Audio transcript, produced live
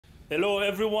Hello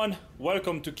everyone,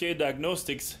 welcome to K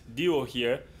Diagnostics, Dio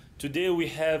here. Today we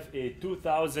have a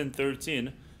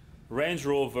 2013 Range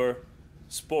Rover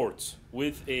Sports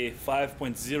with a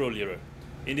 5.0 liter.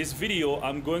 In this video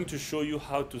I'm going to show you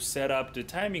how to set up the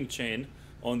timing chain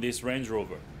on this Range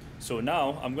Rover. So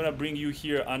now I'm gonna bring you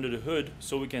here under the hood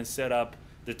so we can set up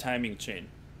the timing chain.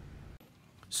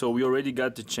 So we already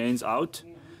got the chains out.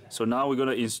 So now we're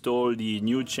gonna install the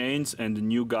new chains and the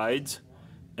new guides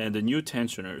and the new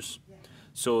tensioners.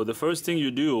 So the first thing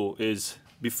you do is,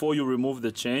 before you remove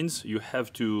the chains, you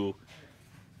have to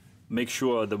make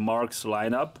sure the marks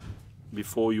line up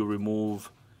before you remove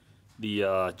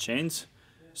the chains.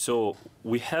 So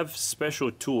we have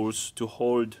special tools to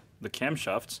hold the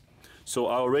camshafts. So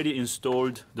I already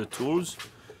installed the tools.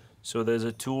 So there's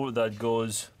a tool that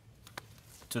goes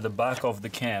to the back of the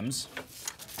cams.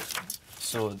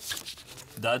 So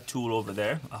that tool over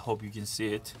there, I hope you can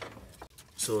see it.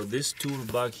 So this tool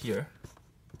back here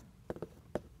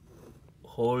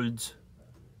holds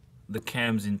the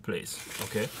cams in place,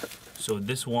 okay? So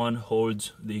this one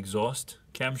holds the exhaust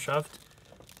camshaft,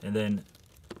 and then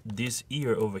this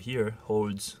ear over here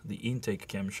holds the intake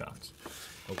camshaft,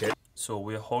 okay? So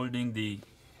we're holding the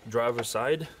driver's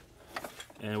side,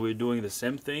 and we're doing the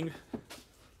same thing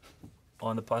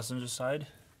on the passenger side.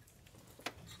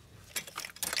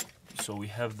 So we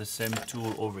have the same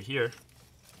tool over here.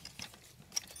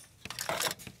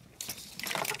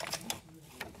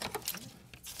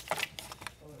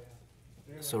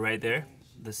 So right there,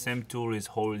 the same tool is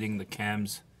holding the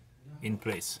cams in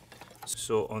place.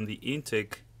 So on the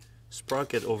intake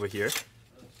sprocket over here,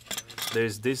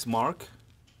 there's this mark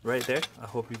right there. I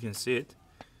hope you can see it.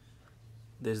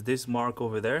 There's this mark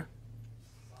over there,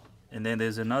 and then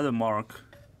there's another mark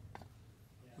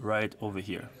right over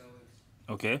here.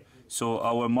 Okay, so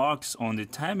our marks on the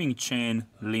timing chain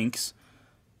links,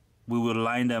 we will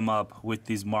line them up with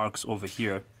these marks over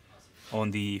here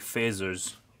on the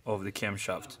phasers of the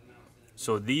camshaft.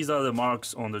 So these are the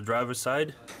marks on the driver's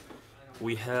side.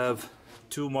 We have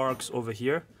two marks over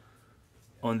here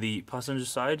on the passenger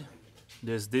side.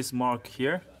 There's this mark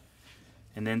here,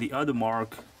 and then the other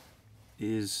mark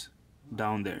is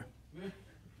down there.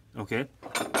 Okay,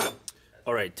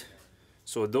 all right,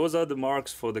 so those are the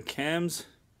marks for the cams,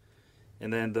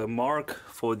 and then the mark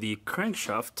for the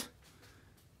crankshaft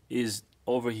is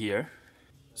over here.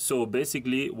 So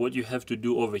basically what you have to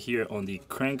do over here on the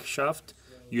crankshaft,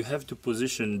 you have to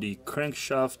position the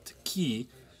crankshaft key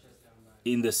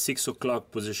in the 6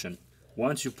 o'clock position.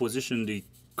 Once you position the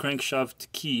crankshaft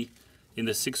key in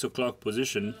the 6 o'clock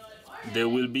position, there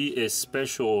will be a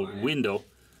special window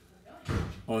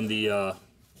on the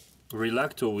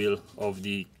reluctor wheel of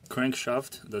the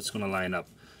crankshaft that's gonna line up.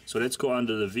 So let's go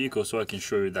under the vehicle so I can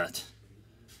show you that.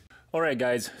 Alright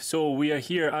guys, so we are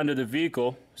here under the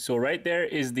vehicle. So right there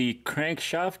is the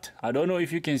crankshaft. I don't know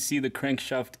if you can see the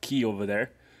crankshaft key over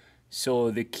there.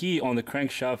 So the key on the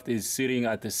crankshaft is sitting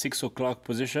at the 6 o'clock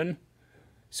position.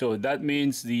 So that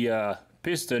means the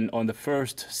piston on the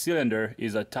first cylinder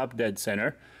is at top dead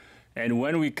center. And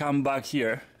when we come back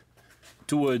here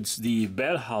towards the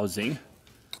bell housing,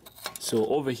 so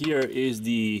over here is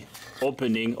the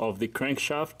opening of the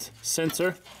crankshaft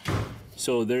sensor.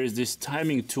 So there is this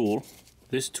timing tool,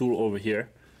 this tool over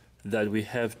here, that we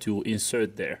have to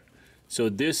insert there. So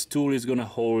this tool is gonna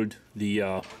hold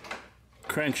the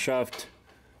crankshaft.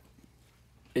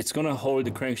 It's gonna hold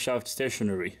the crankshaft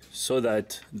stationary so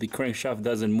that the crankshaft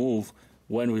doesn't move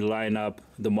when we line up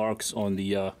the marks on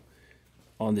the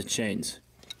chains.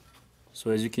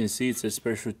 So as you can see, it's a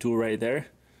special tool right there.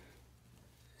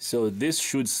 So this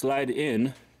should slide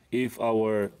in if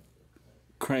our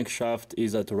crankshaft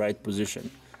is at the right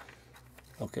position.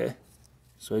 Okay,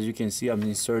 so as you can see, I'm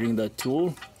inserting that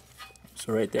tool.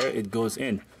 So right there it goes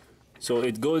in. So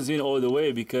it goes in all the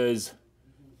way because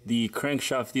the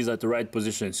crankshaft is at the right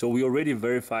position. So we already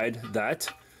verified that.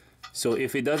 So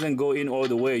if it doesn't go in all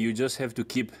the way, you just have to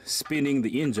keep spinning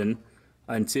the engine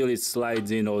until it slides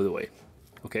in all the way.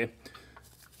 Okay,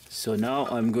 so now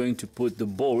I'm going to put the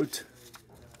bolt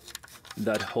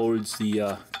that holds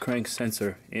the crank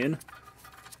sensor in.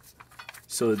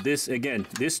 So this, again,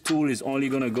 this tool is only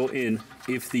gonna go in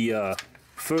if the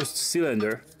first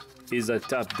cylinder is at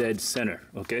top dead center,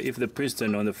 okay? If the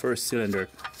piston on the first cylinder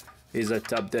is at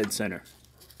top dead center.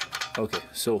 Okay,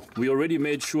 so we already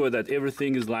made sure that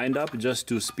everything is lined up just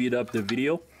to speed up the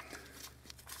video.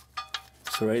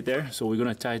 So right there, so we're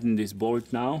gonna tighten this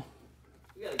bolt now.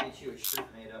 We gotta get you a shirt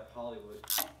made up Hollywood.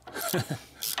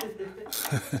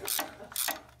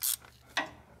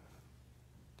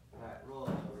 Alright, roll it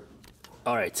over.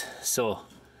 Alright, so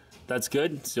That's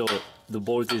good. So the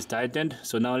bolt is tightened.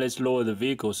 So now let's lower the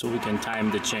vehicle so we can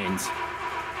time the chains.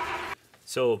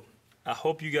 So I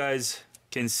hope you guys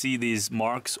can see these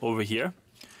marks over here.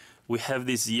 We have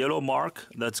this yellow mark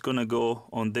that's gonna go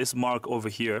on this mark over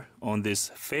here on this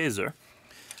phaser.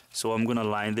 So I'm gonna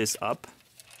line this up.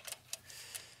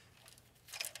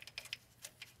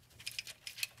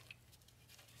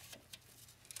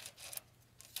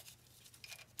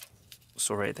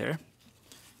 So right there,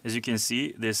 as you can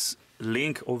see, this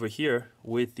link over here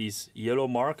with this yellow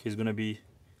mark is gonna be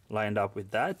lined up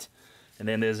with that. And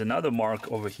then there's another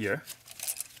mark over here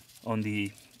on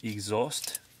the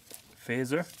exhaust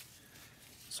phaser.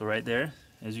 So right there,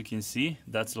 as you can see,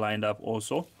 that's lined up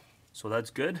also. So that's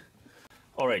good.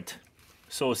 All right,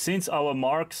 so since our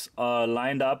marks are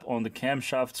lined up on the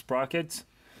camshaft sprockets,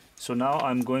 so now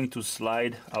I'm going to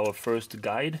slide our first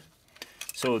guide.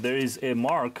 So there is a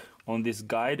mark on this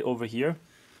guide over here.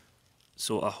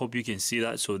 So I hope you can see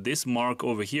that. So this mark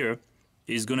over here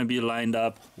is going to be lined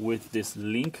up with this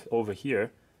link over here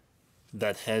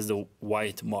that has the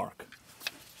white mark.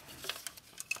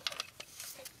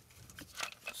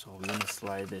 So we're going to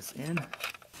slide this in.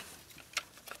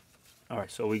 All right,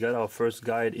 so we got our first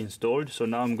guide installed. So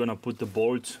now I'm going to put the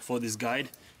bolts for this guide.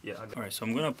 Yeah. All right, so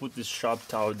I'm going to put this sharp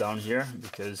towel down here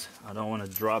because I don't want to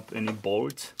drop any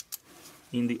bolts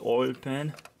in the oil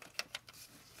pan.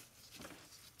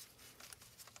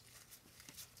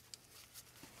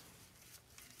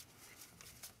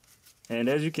 And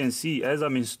as you can see, as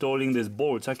I'm installing these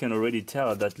bolts, I can already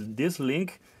tell that this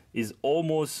link is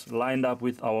almost lined up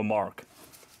with our mark.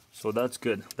 So that's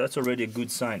good. That's already a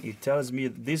good sign. It tells me,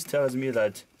 this tells me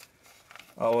that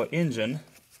our engine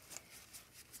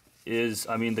is,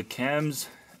 the cams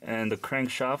and the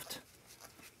crankshaft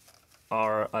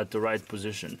are at the right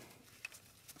position.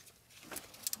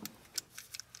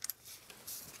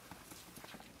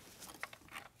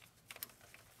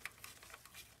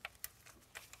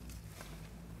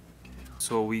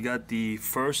 So we got the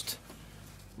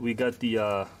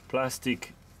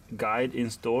plastic guide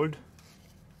installed.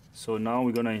 So now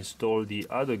we're gonna install the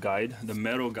other guide, the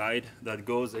metal guide that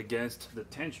goes against the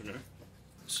tensioner.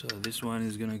 So this one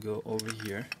is gonna go over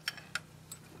here.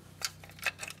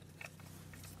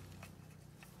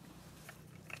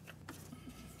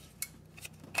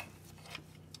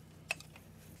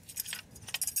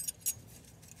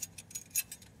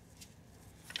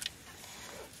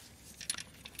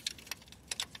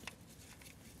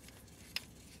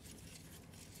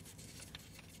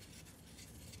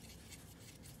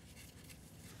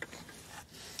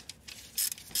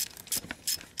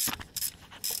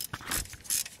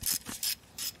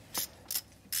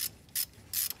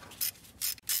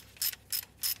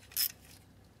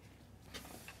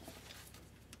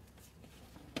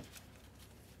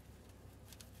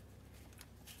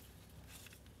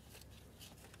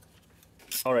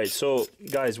 All right, so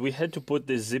guys, we had to put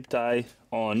this zip tie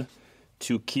on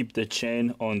to keep the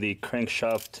chain on the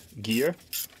crankshaft gear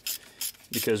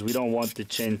because we don't want the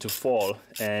chain to fall,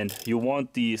 and you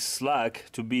want the slack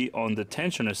to be on the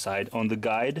tensioner side, on the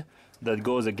guide that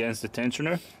goes against the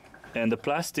tensioner, and the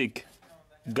plastic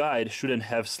guide shouldn't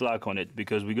have slack on it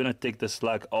because we're gonna take the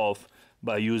slack off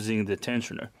by using the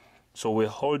tensioner. So we're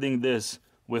holding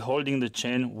the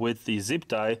chain with the zip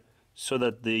tie so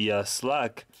that the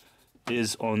slack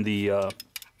is on the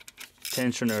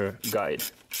tensioner guide.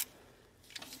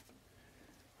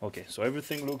 Okay, so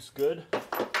everything looks good.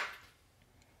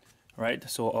 Right,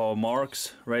 so our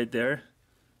marks right there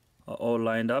are all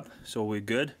lined up, so we're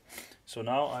good. So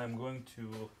now I'm going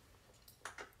to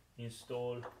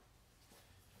install,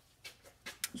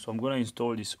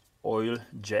 this oil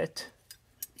jet.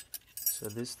 So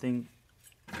this thing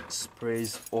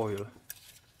sprays oil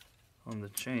on the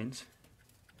chains.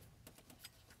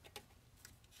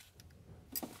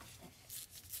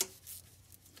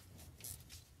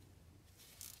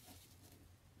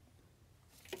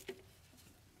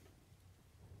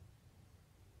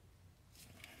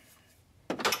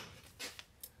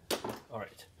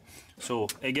 So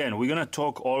again, we're gonna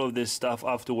torque all of this stuff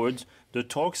afterwards. The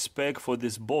torque spec for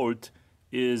this bolt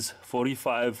is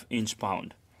 45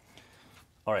 inch-pound.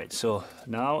 All right, so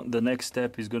now the next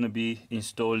step is gonna be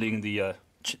installing the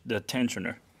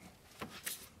tensioner.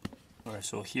 All right,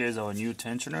 so here's our new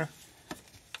tensioner.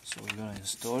 So we're gonna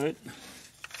install it.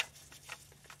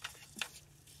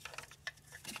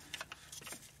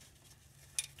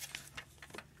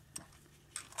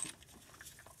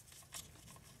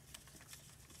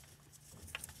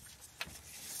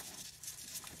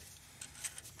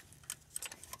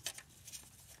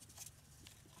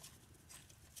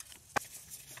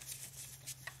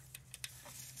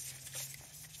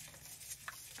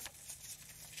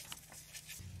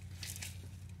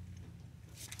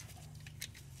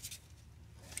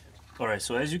 Alright,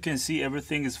 so as you can see,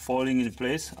 everything is falling in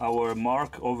place. Our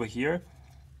mark over here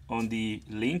on the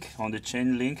link, on the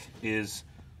chain link, is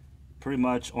pretty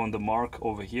much on the mark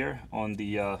over here on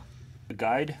the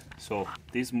guide. So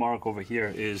this mark over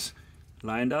here is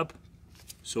lined up,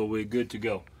 so we're good to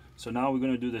go. So now we're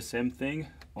going to do the same thing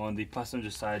on the passenger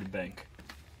side bank.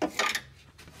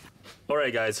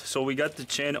 Alright guys, so we got the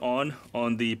chain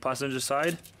on the passenger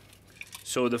side.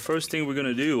 So the first thing we're going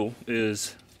to do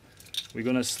is we're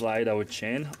going to slide our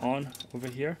chain on over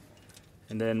here,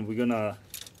 and then we're going to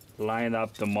line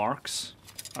up the marks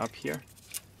up here.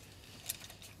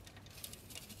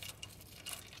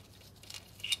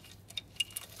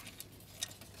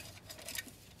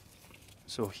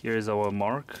 So here's our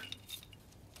mark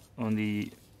on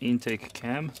the intake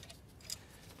cam.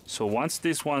 So once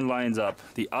this one lines up,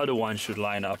 the other one should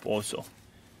line up also.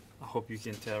 I hope you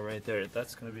can tell right there.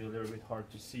 That's going to be a little bit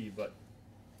hard to see, but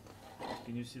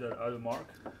can you see that other mark?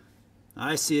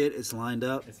 I see it. It's lined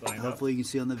up. It's lined Hopefully up. you can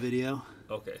see on the video.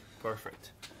 Okay,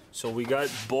 perfect. So we got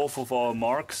both of our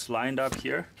marks lined up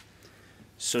here.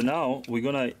 So now we're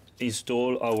gonna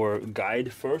install our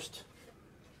guide first.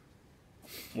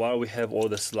 While we have all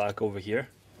the slack over here,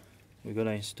 we're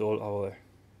gonna install our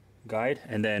guide,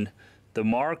 and then the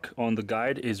mark on the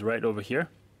guide is right over here.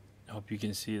 I hope you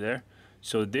can see there.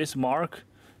 So this mark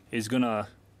is gonna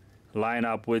line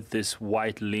up with this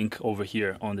white link over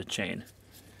here on the chain.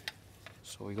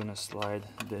 So we're gonna slide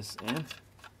this in.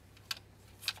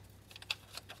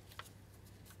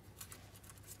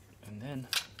 And then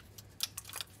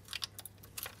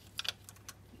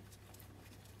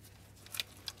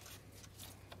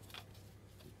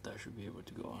that should be able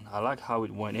to go on. I like how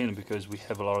it went in because we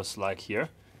have a lot of slack here,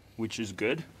 which is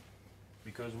good,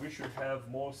 because we should have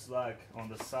more slack on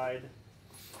the side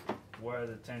where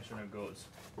the tensioner goes.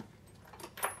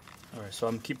 Alright, so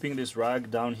I'm keeping this rag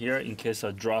down here in case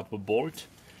I drop a bolt.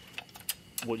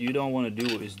 What you don't want to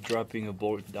do is dropping a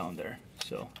bolt down there.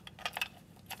 So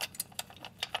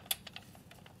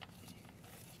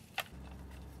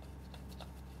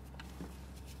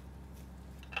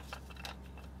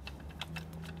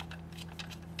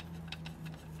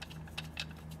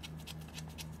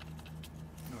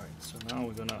so now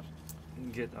we're gonna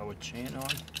get our chain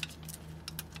on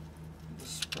the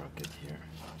sprocket here.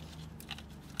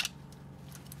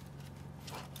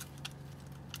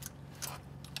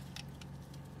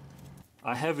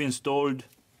 I have installed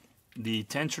the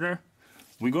tensioner.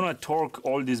 We're gonna torque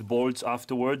all these bolts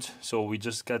afterwards, so we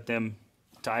just got them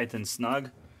tight and snug.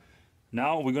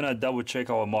 Now we're gonna double check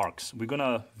our marks. We're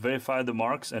gonna verify the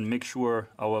marks and make sure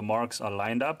our marks are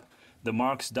lined up. The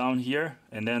marks down here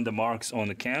and then the marks on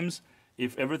the cams.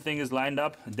 If everything is lined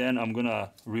up, then I'm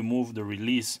gonna remove the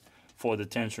release for the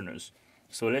tensioners.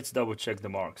 So let's double check the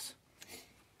marks.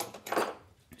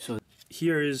 So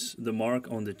here is the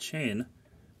mark on the chain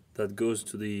that goes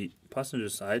to the passenger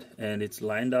side, and it's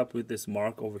lined up with this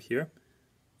mark over here.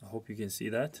 I hope you can see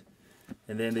that.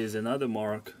 And then there's another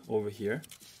mark over here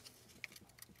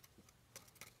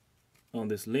on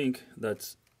this link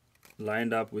that's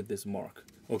lined up with this mark.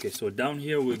 Okay, so down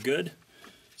here we're good.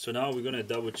 So now we're gonna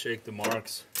double check the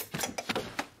marks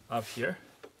up here.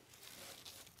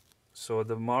 So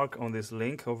the mark on this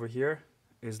link over here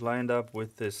is lined up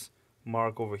with this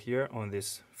mark over here on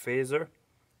this phaser.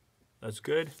 That's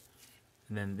good.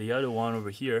 And then the other one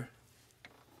over here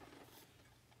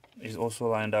is also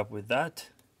lined up with that.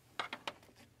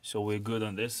 So we're good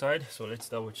on this side. So let's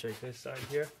double check this side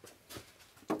here.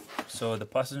 So the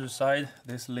passenger side,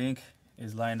 this link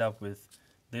is lined up with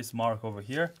this mark over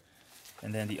here.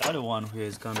 And then the other one here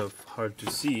is kind of hard to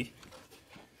see.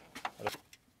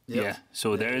 Yep. Yeah,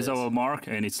 so there is our mark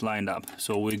and it's lined up.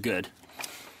 So we're good.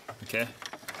 Okay.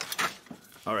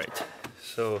 All right.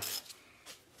 So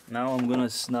now I'm gonna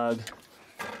snug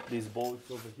these bolts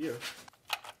over here.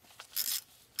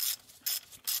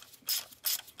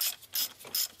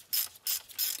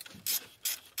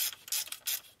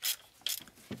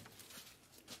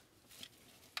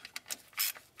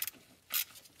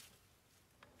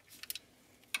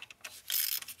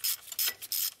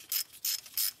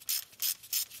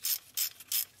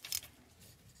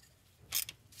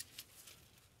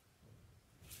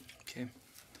 Okay.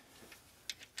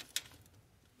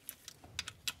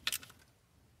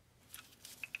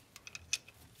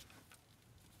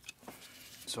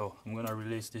 So I'm gonna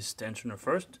release this tensioner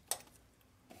first.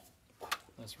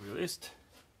 That's released.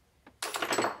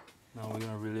 Now we're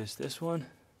gonna release this one.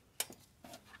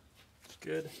 It's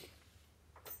good.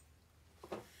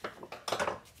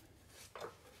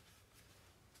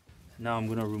 Now I'm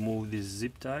gonna remove these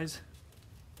zip ties.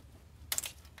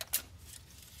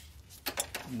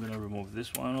 I'm gonna remove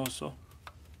this one also.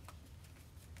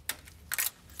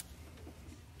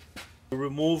 I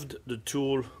removed the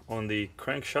tool on the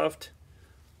crankshaft.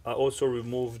 I also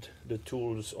removed the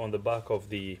tools on the back of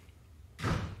the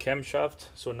camshaft.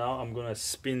 So now I'm gonna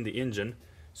spin the engine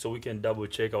so we can double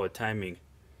check our timing.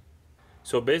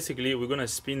 So basically we're gonna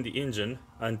spin the engine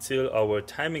until our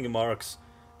timing marks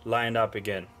line up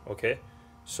again, okay?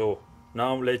 So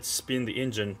now let's spin the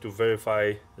engine to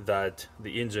verify that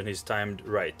the engine is timed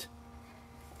right.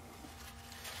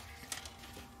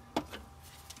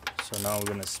 So now we're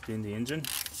gonna spin the engine.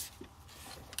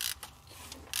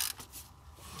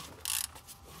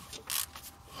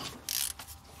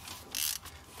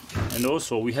 And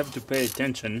also we have to pay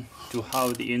attention to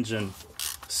how the engine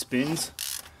spins.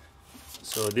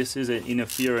 So this is an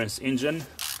interference engine.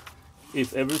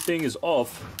 If everything is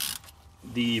off,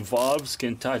 the valves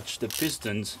can touch the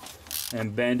pistons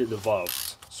and bend the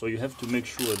valves. So you have to make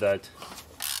sure that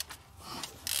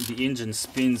the engine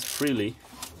spins freely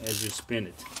as you spin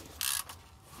it.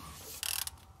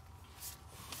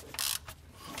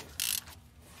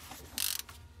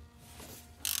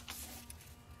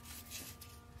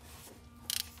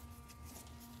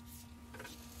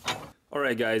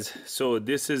 Alright guys, so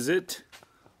this is it.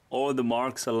 All the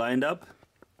marks are lined up.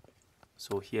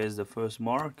 So here's the first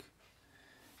mark,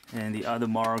 and the other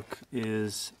mark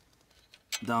is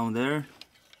down there.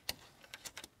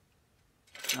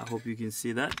 I hope you can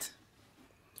see that.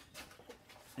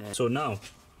 And so now,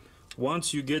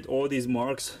 once you get all these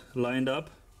marks lined up,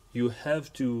 you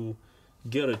have to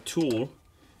get a tool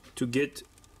to get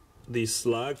the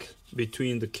slack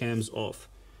between the cams off.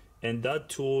 And that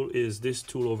tool is this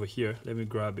tool over here. Let me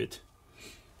grab it.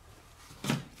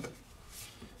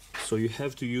 So you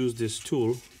have to use this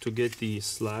tool to get the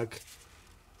slack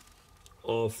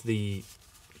off the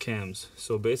cams.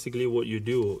 So basically what you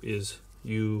do is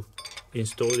you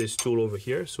install this tool over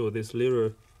here. So this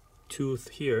little tooth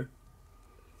here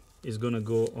is gonna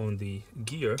go on the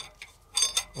gear,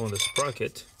 on the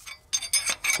sprocket.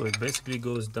 So it basically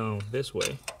goes down this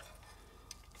way,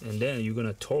 and then you're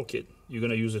gonna torque it. You're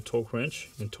gonna use a torque wrench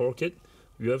and torque it.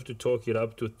 You have to torque it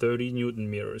up to 30 Newton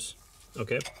meters,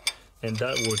 okay? And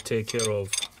that will take care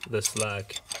of the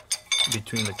slack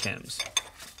between the cams,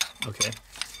 okay?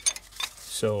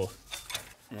 So,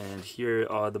 and here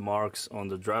are the marks on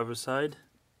the driver's side.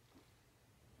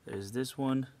 There's this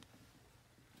one,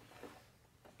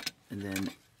 and then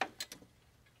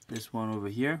this one over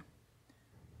here.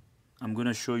 I'm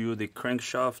gonna show you the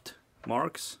crankshaft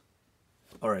marks.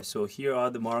 Alright, so here are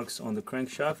the marks on the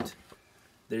crankshaft.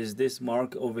 There's this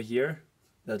mark over here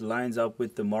that lines up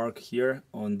with the mark here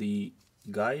on the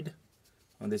guide,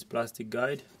 on this plastic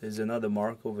guide. There's another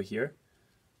mark over here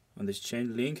on this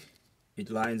chain link.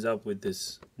 It lines up with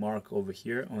this mark over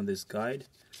here on this guide.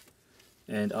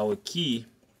 And our key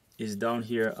is down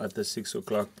here at the 6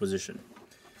 o'clock position.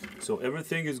 So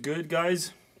everything is good,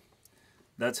 guys.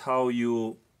 That's how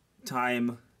you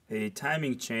time a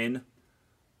timing chain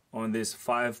on this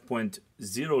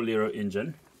 5.0 liter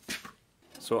engine.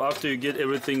 So after you get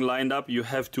everything lined up, you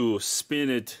have to spin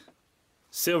it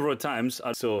several times.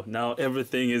 So now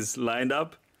everything is lined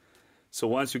up. So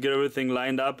once you get everything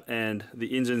lined up and the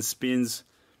engine spins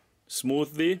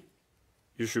smoothly,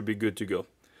 you should be good to go.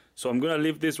 So I'm gonna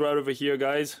leave this right over here,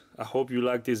 guys. I hope you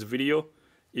liked this video.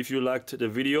 If you liked the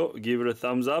video, give it a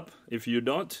thumbs up. If you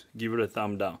don't, give it a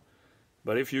thumb down.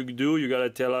 But if you do, you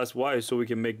gotta tell us why so we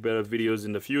can make better videos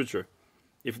in the future.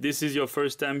 If this is your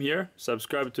first time here,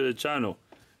 subscribe to the channel.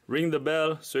 Ring the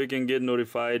bell so you can get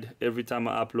notified every time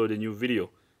I upload a new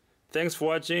video. Thanks for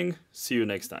watching. See you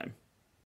next time.